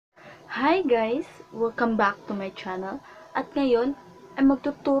Hi guys! Welcome back to my channel. At ngayon ay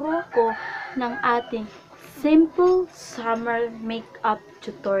magtuturo ako ng ating simple summer makeup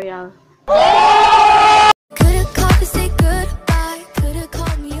tutorial.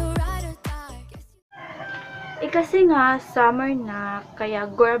 Kasi nga, summer na, kaya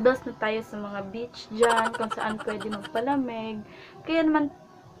gorious na tayo sa mga beach dyan, kung saan pwede magpalamig. Kaya naman,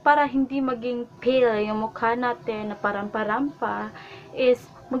 para hindi maging pale yung mukha natin na parampa-rampa, is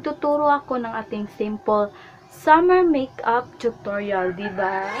magtuturo ako ng ating simple summer makeup tutorial,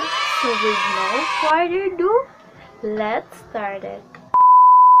 diba? So with no further ado, let's start it.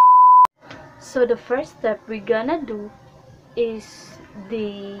 So the first step we're gonna do is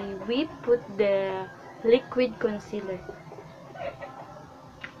we put the liquid concealer.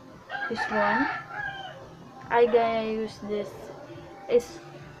 This one, I gonna use this is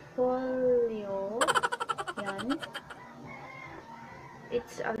folio. Yan.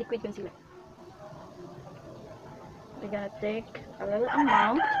 It's a liquid concealer. We're gonna take a little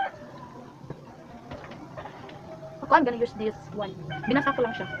amount. Ako, I'm gonna use this one. Binasa ko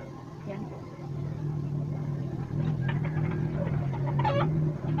lang siya. Yan.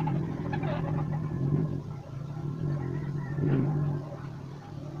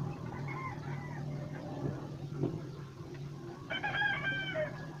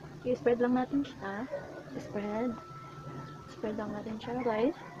 I-spread lang natin siya. Spread lang natin siya,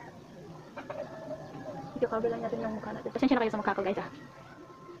 guys. I-cover lang natin yung mukha natin. Pasensya na kayo sa mukha ko, guys, ah.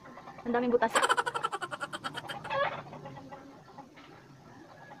 Ang daming butas.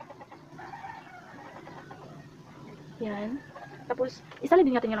 Yan. Tapos, isalin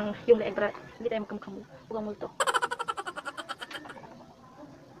din natin yung leeg para hindi tayo magkamukha multo.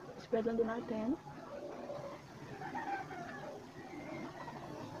 Spread lang din natin.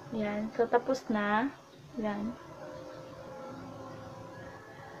 Yan. So, tapos na. Yan.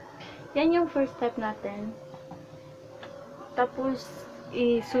 Yan yung first step natin. Tapos,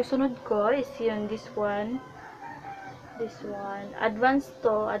 isusunod ko is yun, this one. This one. Advanced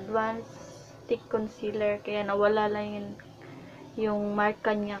to. Advanced stick concealer. Kaya nawala lang yung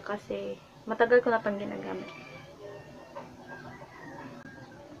marka niya kasi matagal ko na pang ginagamit.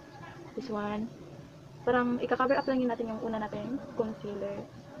 This one. Parang ika-cover up lang yun natin yung una natin concealer.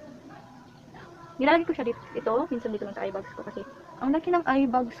 Nilalagay ko siya dito. Ito, minsan dito lang sa eye bags ko kasi ang laki ng eye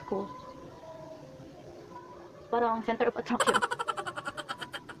bags ko. Parang center of attraction.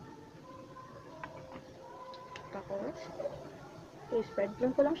 Tapos, i-spread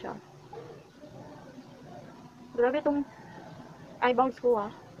lang ko lang siya. Grabe itong eye bags ko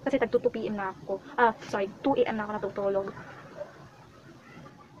kasi tag 2 PM na ako. 2 AM na ako natutulog.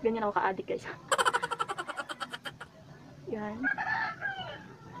 Ganyan ako ka-addict, guys. Yan.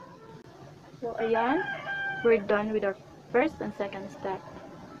 So, ayan. We're done with our first and second step.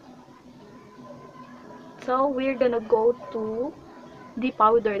 So, we're gonna go to the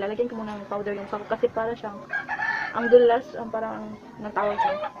powder. Lalagyan ko muna ng powder yung sako kasi para siyang ang dulas, parang natawag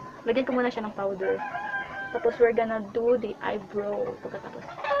siya. Lagyan ko muna siya ng powder. Tapos, we're gonna do the eyebrow pagkatapos.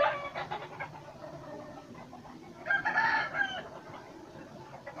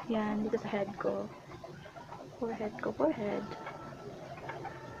 Yan, dito sa head ko. Forehead.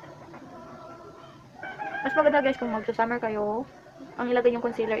 Mas maganda, guys, kung magsa-summer kayo, ang ilagay yung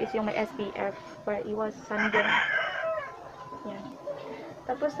concealer is yung may SPF para iwas sunburn. Yan.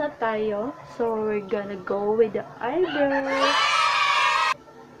 Tapos na tayo. So, we're gonna go with the eyebrow.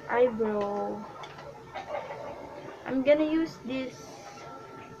 I'm gonna use this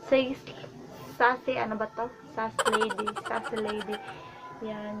Sassy, ano ba to? Sassy Lady.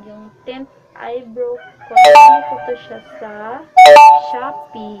 Yan, yung tint eyebrow ko. Nilagay ko to siya sa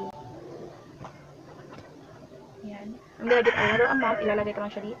Shopee. Yan. Ang nilagay ko, amount, ilalagay ko lang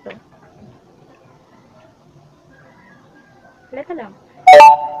siya dito. Leta lang.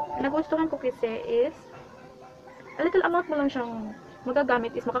 Ang nagustuhan ko kasi is, a little amount mo lang siyang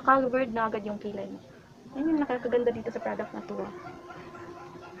magagamit is makaka-covered na agad yung kilay mo. Yan yung nakakaganda dito sa product na to.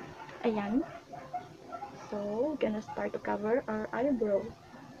 Ayan. So, gonna start to cover our eyebrow.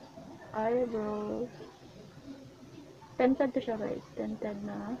 Tinted to siya, guys. Tinted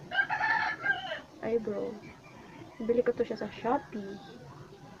na eyebrow. Bili ko to siya sa Shopee.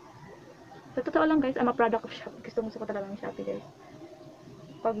 Sa totoo lang, guys, I'm a product of Shopee. Gusto ko talaga ng Shopee, guys.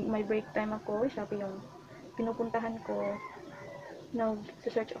 Pag may break time ako, Shopee yung pinupuntahan ko.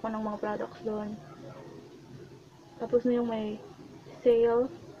 Nag-search ako ng mga products doon. Tapos na yung may sale,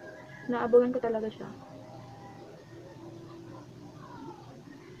 naabangan ko talaga siya.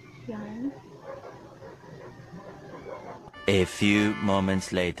 Yan. A few moments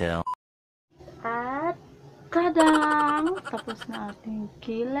later. At, cut! Tadang! Tapos na ating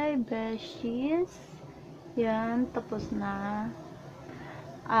kilay, beshies. Yan, tapos na.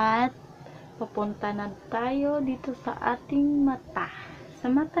 At, papunta na tayo dito sa ating mata. Sa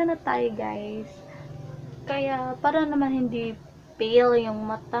mata na tayo, guys. Kaya, para naman hindi pale yung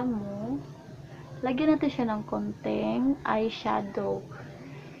mata mo, lagyan natin siya ng konting eyeshadow.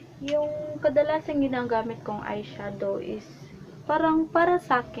 Yung kadalasan ginagamit kong eyeshadow is, parang para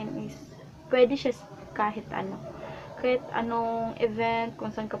sa akin is, pwede siya kahit ano. Kahit anong event,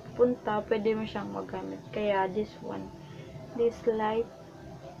 kung saan ka pupunta, pwede mo siyang magamit. Kaya, this one. This light,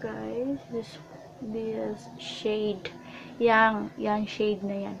 guys. This shade. Yang shade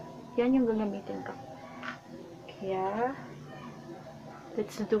na yan. Yan yung gagamitin ko. Kaya,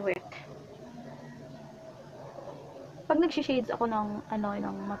 let's do it. Pag nag-shades ako ng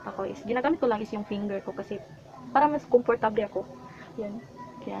mata ko is, ginagamit ko lang is yung finger ko kasi para mas comfortable ako. Yan.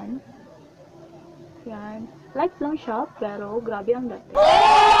 Yan. Yan. Light lang siya, pero grabe ang dati.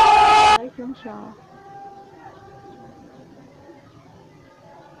 Light lang siya.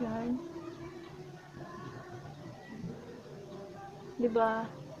 Yan. Diba?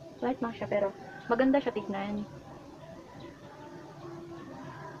 Light lang siya, pero maganda siya tignan.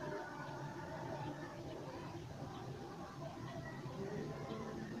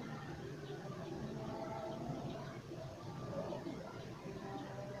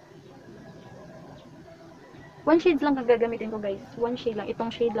 One shade lang gagamitin ko, guys. One shade lang.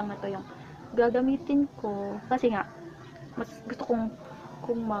 Itong shade lang na to yung gagamitin ko. Kasi nga, mas gusto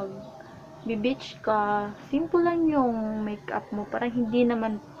kung mag-beach ka, simple lang yung makeup mo. Parang hindi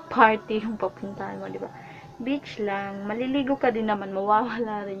naman party yung papuntahan mo, di ba? Beach lang. Maliligo ka din naman.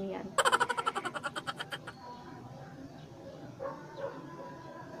 Mawawala rin yan.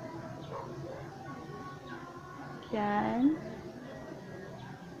 Yan.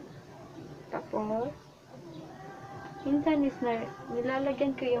 Tapos, minsan is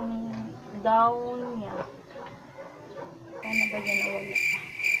nilalagyan ko yung down niya. Ano ba yan nawala?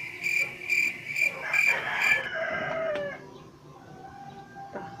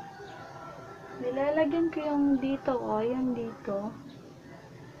 Ito. Nilalagyan ko yung dito, yung dito.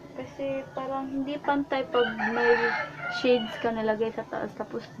 Kasi parang hindi pantay pag may shades ka nalagay sa taas,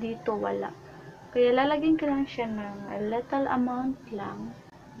 tapos dito wala. Kaya lalagyan ko lang siya ng a little amount lang.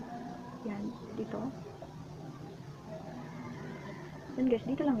 Yan, dito. Yan guys,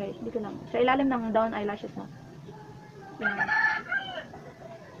 dito lang guys, dito lang. Sa ilalim ng down eyelashes na. Yan.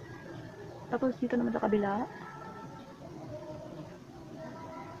 Tapos dito naman sa kabila.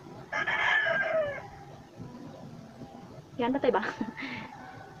 Yan, patay ba?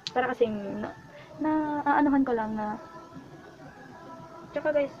 Para kasing aanohan ko lang na.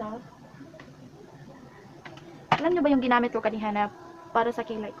 Tsaka guys, alam nyo ba yung ginamit ko kanina na para sa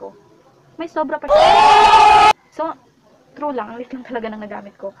kilay ko? May sobra pa siya. So, true lang, ang list lang talaga ng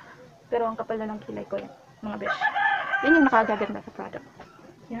nagamit ko. Pero ang kapal na ng kilay ko yan, mga besh. Yan yung nakagaganda sa product.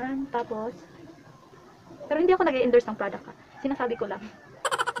 Yan, tapos, pero hindi ako nag-endorse ng product ha. Sinasabi ko lang.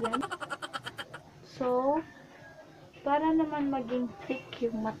 Yan. So, para naman maging thick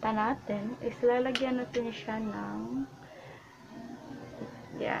yung mata natin, is lalagyan natin siya ng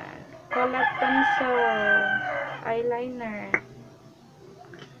yan, color pencil, eyeliner.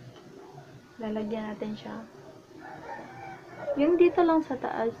 Lalagyan natin siya. Yung dito lang sa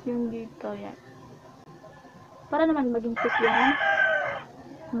taas, yung dito, yan. Para naman maging thick yung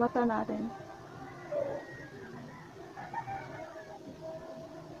mata natin.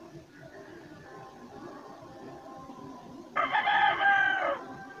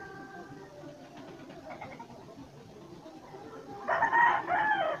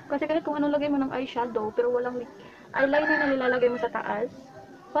 Kasi kahit kung anong lagay mo ng eyeshadow, pero walang eyeliner na nilalagay mo sa taas,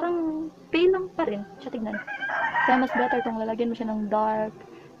 parang pale lang pa rin siya tignan. Kaya mas better kung lalagyan mo siya ng dark,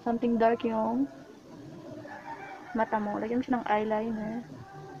 something dark yung mata mo. Lagyan mo siya ng eyeliner.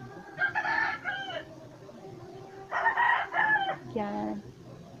 Yan.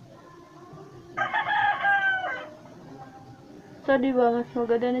 So, diba, mas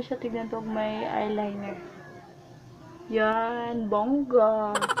maganda na siya tignan pag may eyeliner. Yan,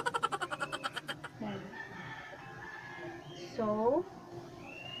 bongga. Yan. So,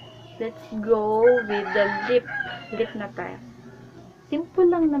 let's go with the lip. Lip na tayo. Simple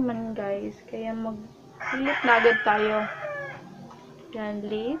lang naman, guys. Kaya mag-lip na agad tayo. Yan,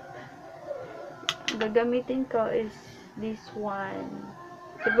 lip. Gagamitin ko is this one.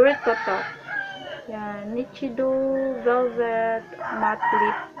 Siguro ito to. Yan, Nichido Velvet Matte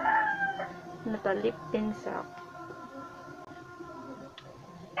Lip. Ano to? Lip pencil.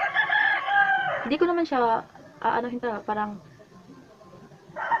 Hindi ko naman siya, aanohin talaga, parang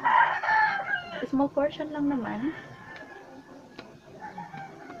small portion lang naman.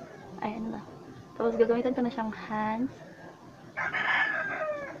 Ayan na. Tapos gagamitan ko na siyang hands.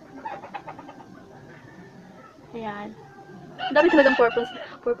 Ayan. Ang dami talagang purpose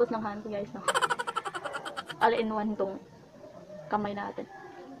ng hands, guys, no? All in one tong kamay natin.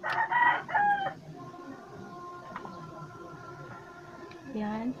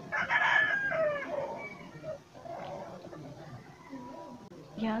 Yan.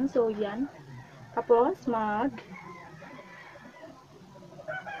 Yan, so yan. Tapos,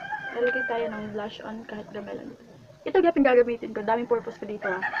 lalagay tayo ng blush on kahit gamay lang. Ito gapin gagamitin ko. Daming purpose ko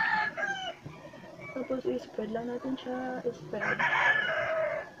dito, ha. Tapos, i-spread lang natin siya. I-spread.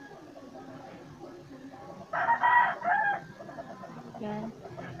 Yan.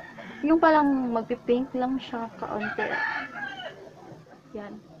 Yung parang magpipink lang siya kaunti.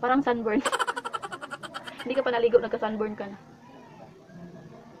 Yan. Parang sunburn. Hindi ka pa naligo, nagka-sunburn ka na.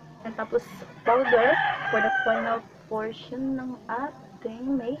 And tapos, powder for the final portion ng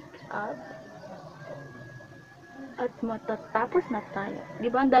ating makeup. At matatapos na tayo. Di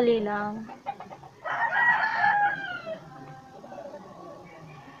ba ang dali lang?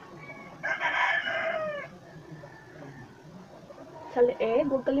 Sa leeg,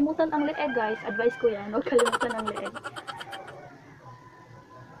 huwag kalimutan ang leeg, guys. Advice ko yan, huwag kalimutan ang leeg.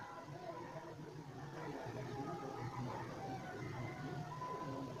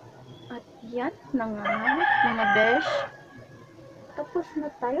 At yan na nga, mga besh. Tapos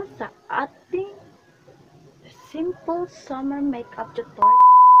na tayo sa ating simple summer makeup tutorial.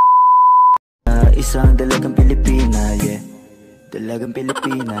 Isang dalagang Pilipina, yeah. Dalagang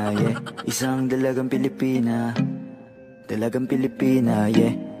Pilipina, yeah. Isang dalagang Pilipina. Dalagang Pilipina,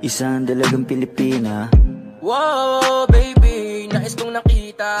 yeah. Isang dalagang Pilipina. Wow, baby, nais kong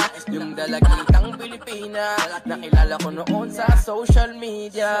nakita yung dalagitang Pilipina. Nakilala ko noon sa social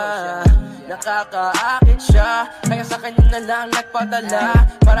media. Nakakaakit siya, kaya sa kanya na lang nagpadala.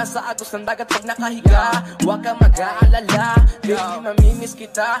 Para sa agos ng dagat pag nakahiga. Huwag ka mag-aalala, baby, mamimiss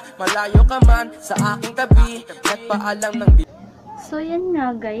kita. Malayo ka man sa aking tabi. Nagpaalam ng So, yan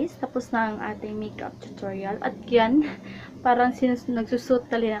nga, guys. Tapos na ang ating makeup tutorial. At yan, parang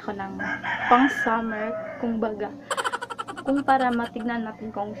nagsusut talaga ako ng pang-summer, kumbaga. Kung para matignan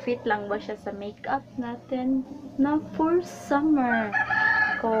natin kung fit lang ba siya sa makeup natin na for summer.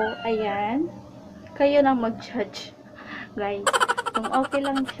 So, ayan. Kayo na mag-judge, guys. Kung okay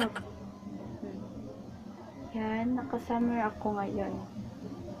lang siya. Yan, naka-summer ako ngayon.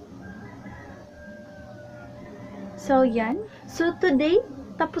 So, yan. So, today,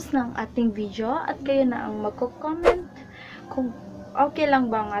 tapos na ang ating video at kayo na ang magko-comment kung okay lang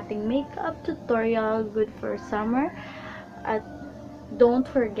ba ang ating makeup tutorial, good for summer. At don't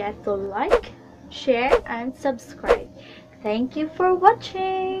forget to like, share, and subscribe. Thank you for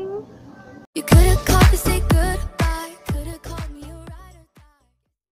watching! You could've called to say good.